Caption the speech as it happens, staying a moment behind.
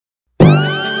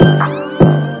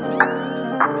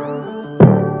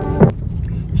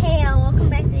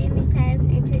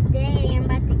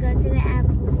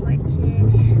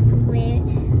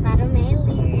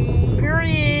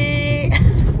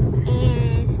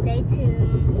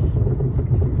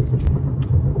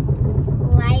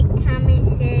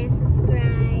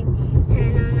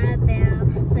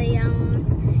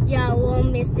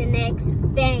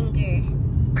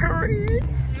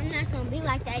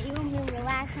That you gonna be the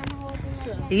last time holding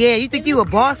that? Yeah, you think you a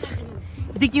boss?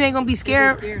 You think you ain't gonna be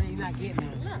scared? You're not getting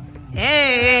it.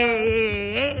 Hey.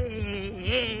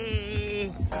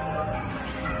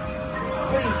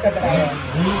 Please step it out.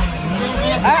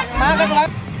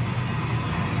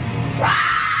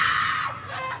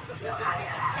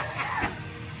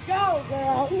 Go,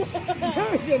 girl.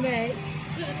 What's your name?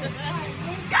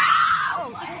 Go!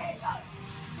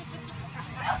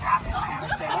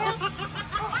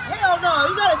 Hell no,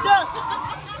 you gotta jump.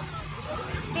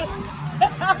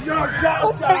 You're just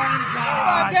on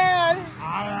time. Dad. I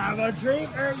have a treat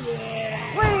for you.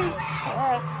 Please.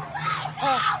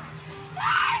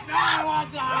 I want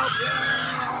to help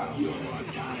you.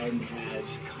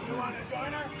 You want to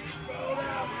join her? Go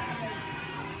down.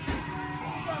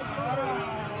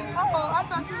 Oh, I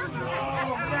thought you were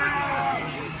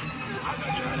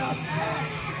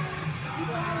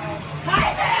Hi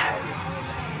there!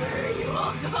 Where are you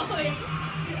all going?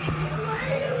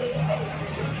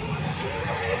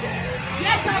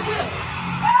 Yes, I will!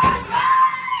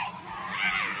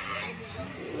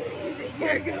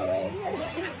 You're going.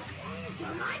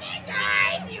 Come on in,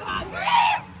 guys! You hungry?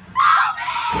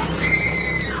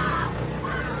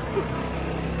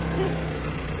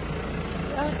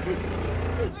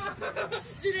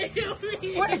 Did it kill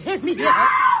me? Where is Emmy at?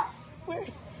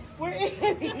 Where is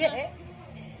Emmy at?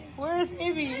 Where is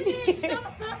Emmy? Your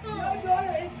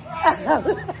daughter is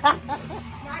crying.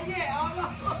 Not yet.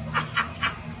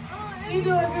 You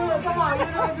doing good. Come on,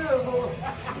 you're doing good, boy.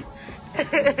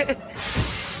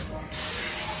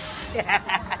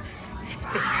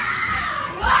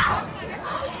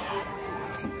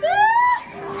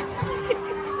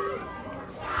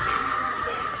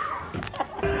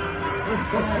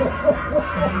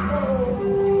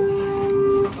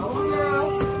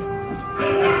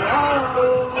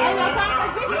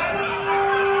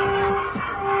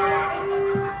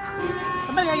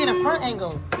 Somebody gotta get a front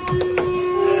angle.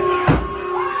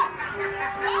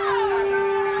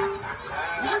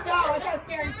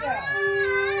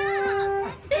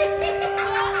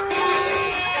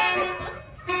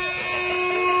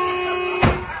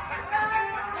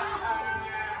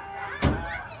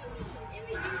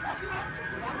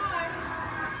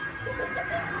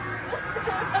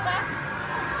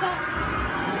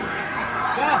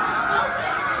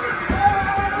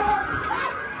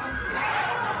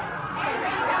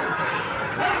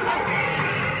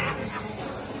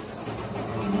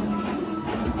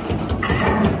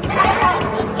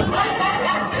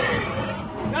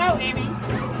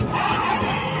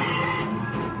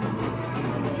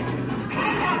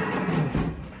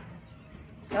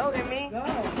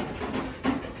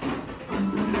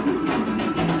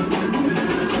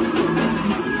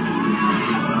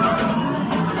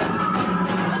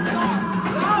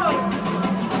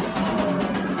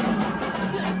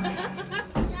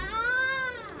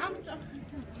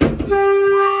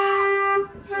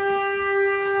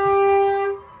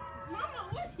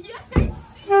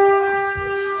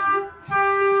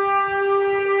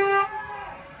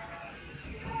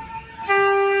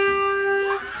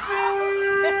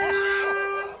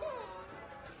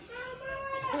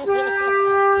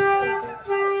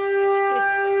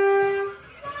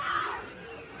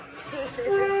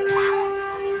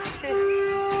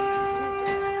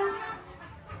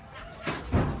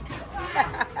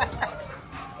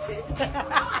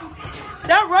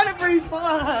 Stop running for you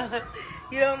fall.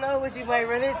 You don't know what you might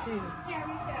run into.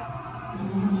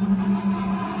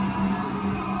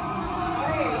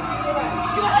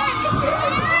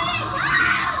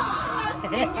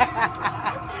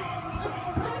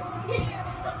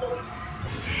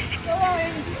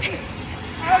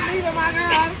 I'm leaving my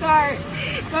girl. I'm sorry.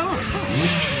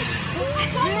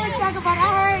 You didn't talk about I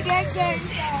heard that thing.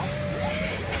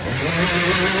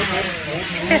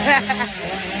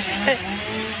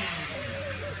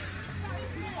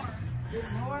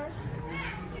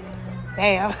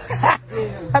 Damn.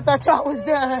 I thought y'all was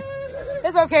done.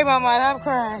 It's okay, Mama. I'm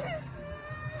crying.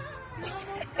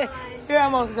 You're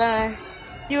almost done.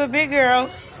 You a big girl.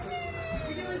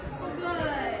 You're doing so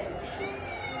good.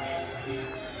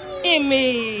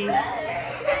 Emmy.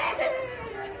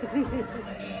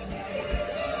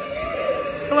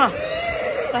 Come on. Go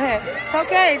ahead. It's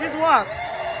okay. Just walk.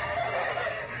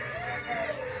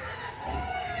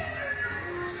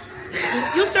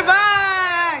 You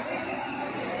survived.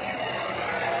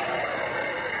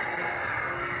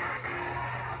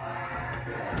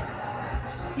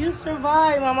 You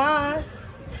survived, Mama.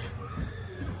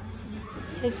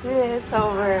 It's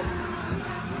over.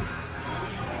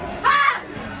 Ah!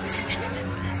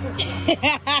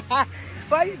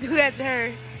 Why you do that to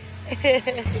her?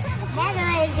 My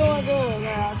girl is doing good,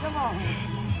 girl. Come on.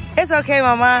 It's okay,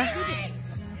 Mama.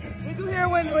 Did you hear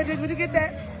when you get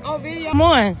that on video? Come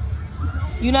on.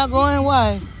 You not going?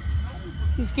 Why?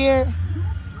 You scared?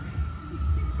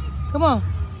 Come on.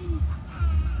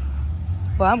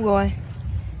 Well, I'm going.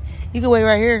 You can wait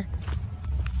right here.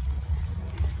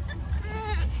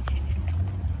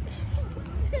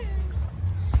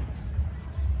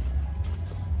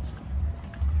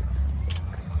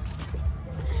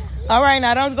 All right,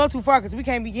 now don't go too far because we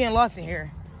can't be getting lost in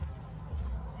here.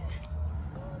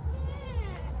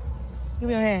 Give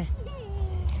me your hand.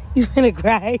 You finna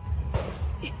cry?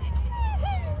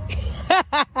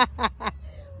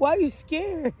 Why are you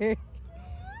scared?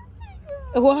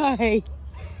 Why?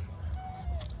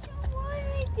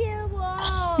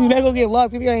 You're not gonna get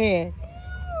lost. Give me your hand.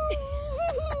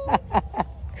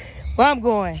 Well, I'm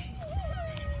going.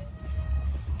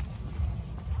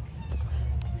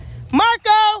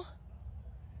 Marco!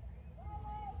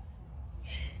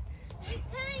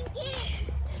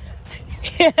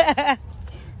 Marco!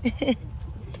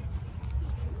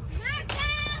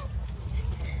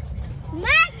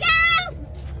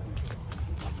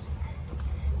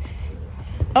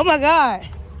 Oh my God.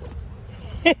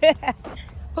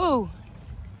 Who?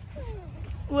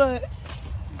 What?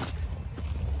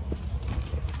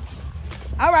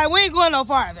 All right, we ain't going no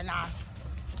farther now.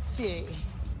 Shit.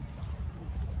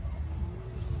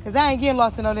 Cause I ain't getting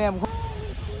lost in no damn.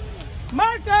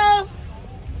 Marco!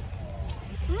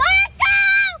 Marco!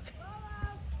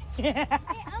 They're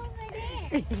over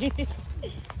there.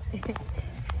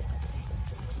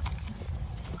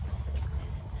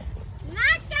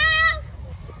 Marco!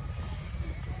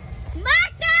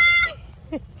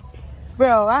 Marco!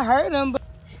 Bro, I heard him, but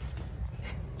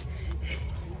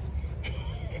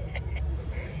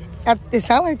it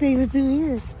sounded like they was too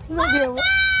here. We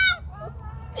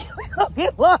gonna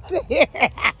get lost in here.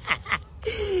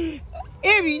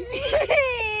 Emmy.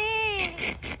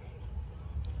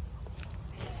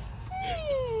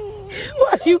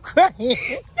 Why are you crying?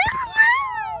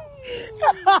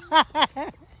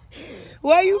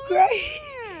 Why are you crying?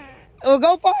 Oh,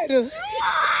 go find him.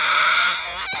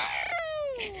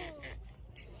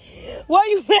 Why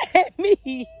you mad at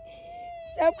me?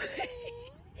 Stop crying.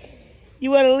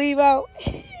 You want to leave out?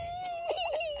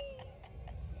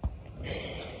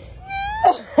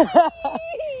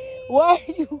 Why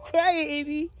are you crying,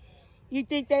 Evie? You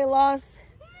think they lost?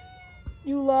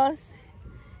 You lost?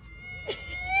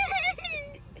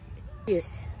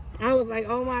 I was like,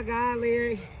 oh my God,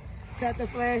 Larry. Cut the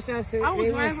flash off so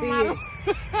they wouldn't see it.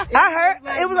 I heard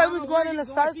it was like we was going in a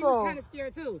circle. She was kind of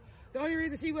scared too. The only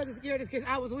reason she wasn't scared is because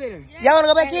I was with her. Y'all want to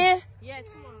go back in? Yes,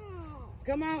 come on.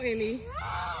 Come on, Emmy.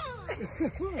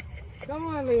 Come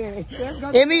on, Larry. Let's go.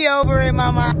 Emmy over it,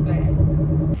 Mama.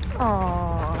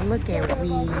 Oh, look at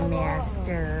Wee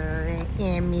Master and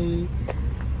Emmy.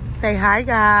 Say hi,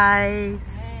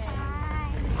 guys.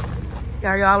 Hi.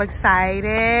 Are y'all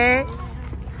excited?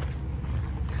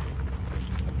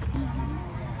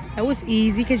 That was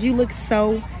easy because you look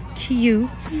so cute.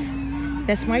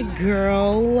 That's my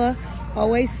girl.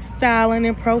 Always styling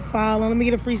and profiling. Let me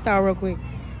get a freestyle real quick.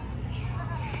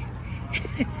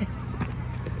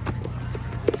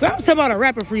 I was talking about a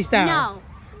rapper freestyle. No.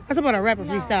 I was talking about a rapper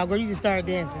freestyle. Girl, you just started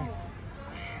dancing.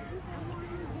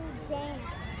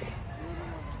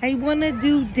 I want to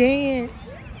do dance.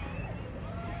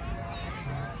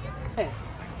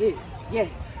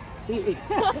 Yes.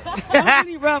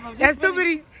 Really rough. That's too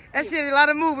many. That shit a lot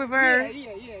of movement for her.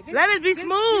 Yeah. Let it be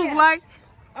smooth, like.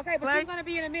 Okay, but she's gonna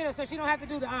be in the middle, so she don't have to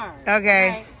do the arms.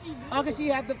 Okay. Okay, she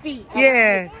have the feet.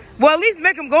 Yeah. Well, at least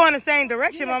make them go in the same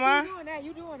direction, Mama. You doing that?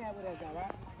 You doing that with us, all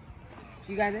right?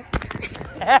 You got that?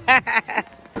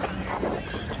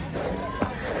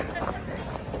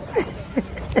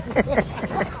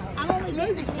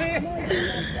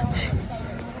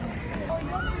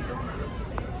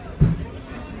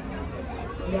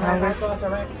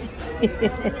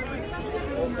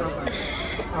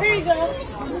 Here you go.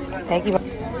 Thank you.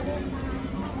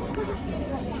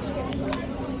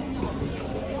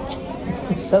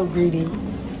 I'm so greedy.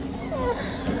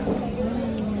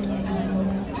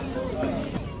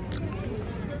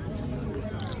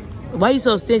 Why you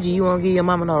so stingy? You won't give your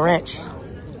mama no ranch?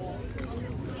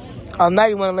 Oh, now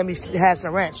you want to let me have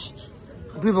some ranch.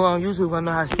 People on YouTube gonna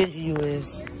know how stingy you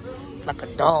is. Like a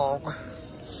dog.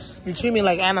 You treat me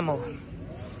like animal.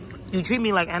 You treat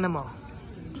me like animal.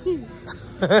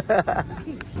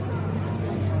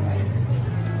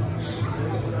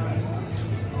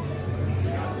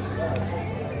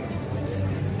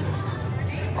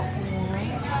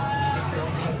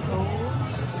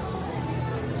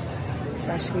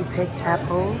 Freshly picked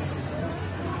apples.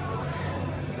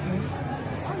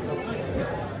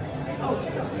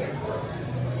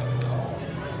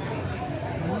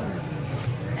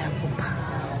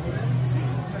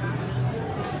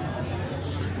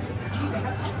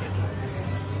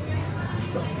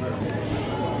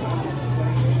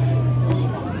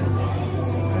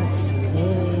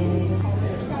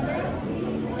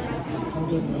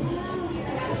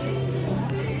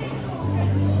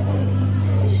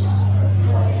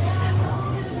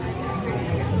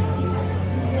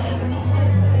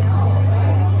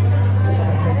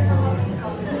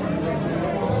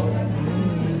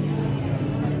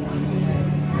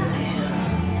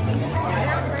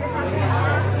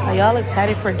 y'all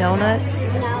excited for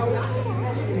donuts? No.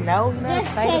 No, you're not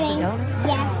Just excited kidding. for donuts?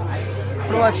 Yes.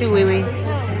 What about you, Wee Wee?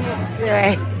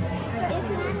 Right. It's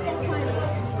not so funny.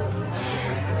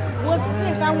 What's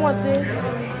this? I want this.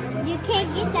 You can't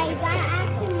get that. You gotta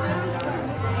ask your mom.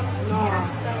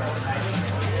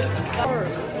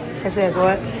 It says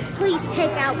what? Please take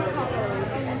out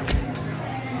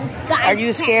colors. Are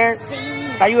you scared?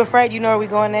 Are you afraid? You know where we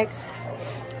going next?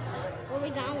 Where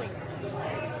we going?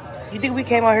 You think we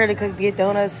came out here to get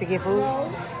donuts, to get food?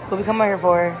 No. What we come out here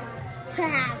for? To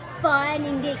have fun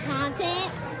and get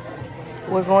content.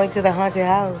 We're going to the haunted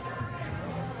house.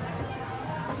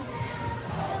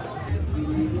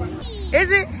 Is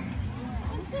it?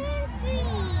 You can't see.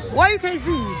 Why you can't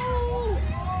see?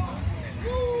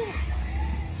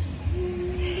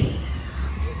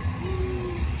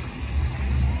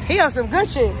 He on some good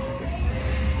shit.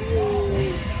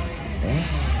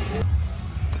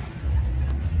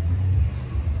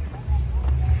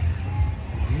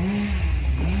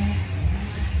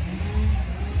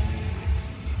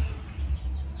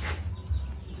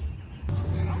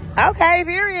 Okay,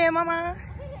 period, mama.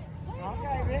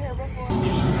 Okay, been here before.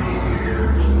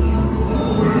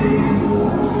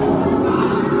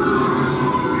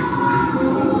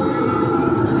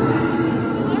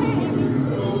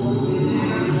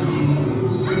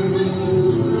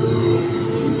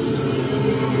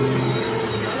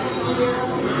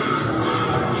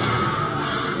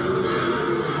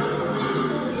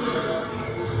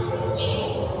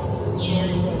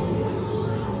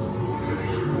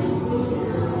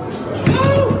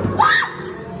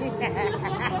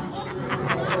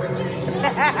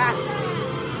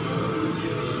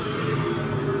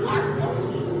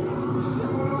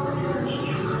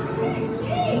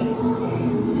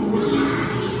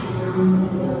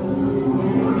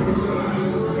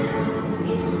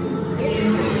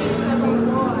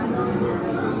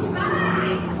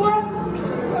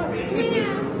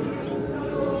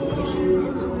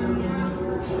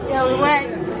 Yeah, we went.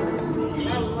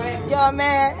 Y'all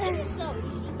mad?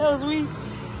 That was weak.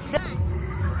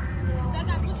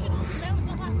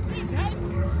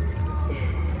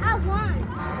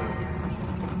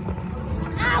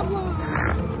 I won.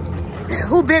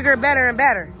 Who bigger, better, and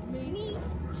better? Me.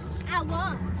 I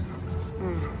won.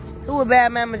 Who a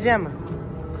bad mama jamma?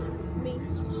 Me.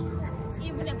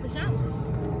 Even in pajamas.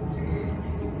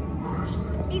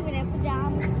 Even in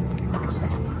pajamas.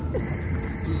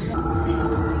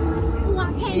 Ooh, I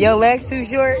can't. Your legs too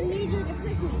short? I need you to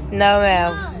push me. No,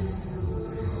 ma'am.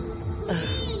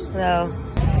 No.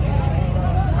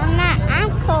 I'm not. I'm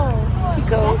cold. You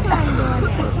cold. That's why I'm doing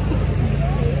that.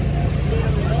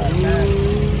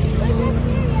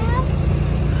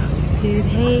 Dude,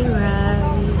 hayride.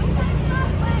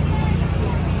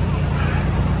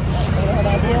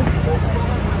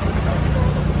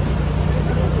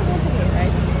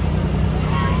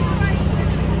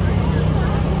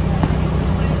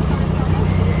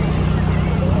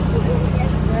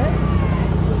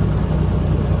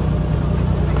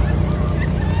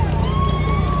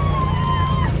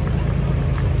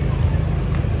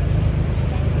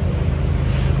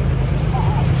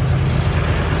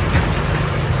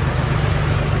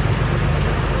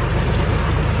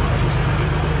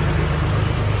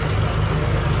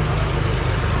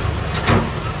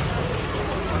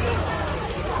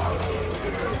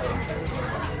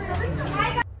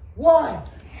 One.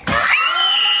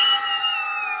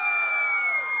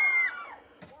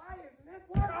 Why isn't it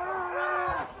working?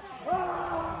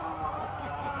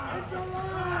 It's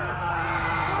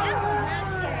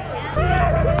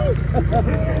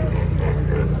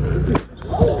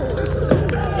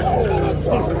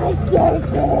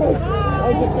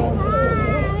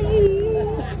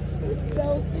So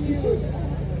cute.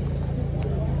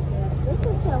 This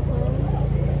is so cool.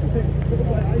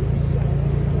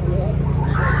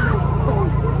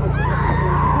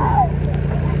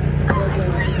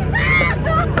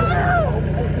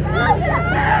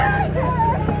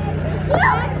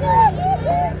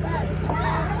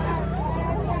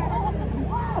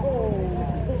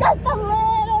 Just a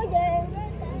little game.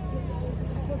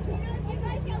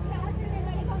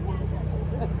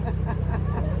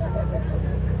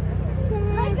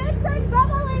 My good friend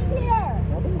Bubba is here.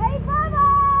 Hey, Bubba.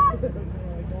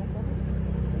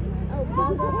 Oh,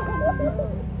 Bubba.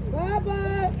 Bubba!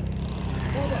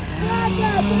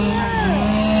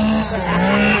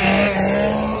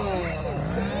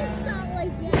 It's not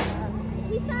like that.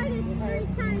 We started 3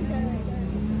 times already.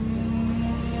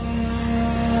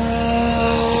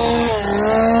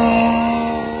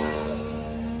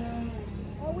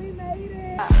 Oh, we made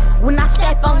it! When I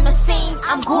step on the scene,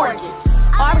 I'm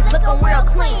gorgeous. Always looking real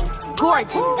clean,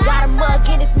 gorgeous. Got a mug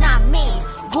and it's not mean,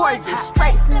 gorgeous.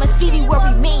 Straight from a city where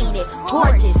we mean it,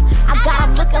 gorgeous.